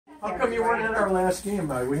How come you weren't at our last game?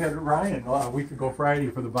 We had Ryan a week ago Friday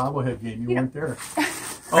for the bobblehead game. You weren't there.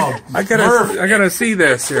 Oh, I gotta see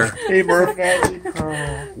this here. Hey, Murph.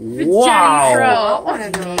 Veggetti-Pro. Wow. One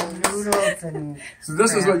of those noodles and. so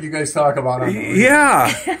this is what you guys talk about. On the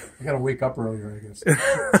Yeah. I gotta wake up earlier, I guess.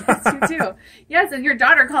 Yes, you too. Yes, and your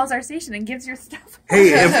daughter calls our station and gives your stuff.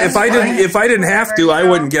 Hey, if I didn't have to, I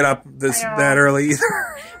wouldn't get up that early either.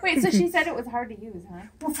 Wait, so she said it was hard to use, huh?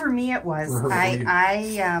 Well, for me it was. For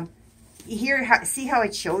her, See how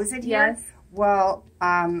it shows it here? Yes. Well,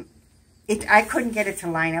 I couldn't get it to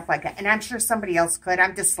line up like that, and I'm sure somebody else could.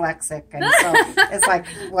 I'm dyslexic, and so it's like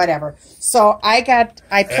whatever. So I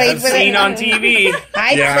played with it on TV.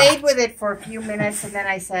 I played with it for a few minutes, and then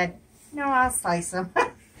I said, "No, I'll slice them."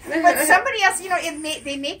 But somebody else,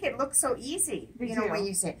 they make it look so easy, when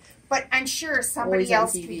you say. But I'm sure somebody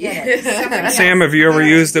else could get it. Sam, have you ever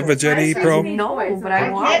used a Veggetti-Pro? No, but I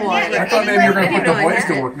want one. I thought maybe you were going to put the boys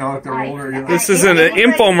to work now that they're older. This is an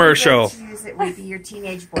infomercial. Use it would be your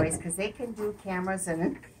teenage boys because they can do cameras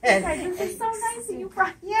and This is so nice that you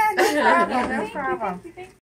brought. yeah, no problem, no problem.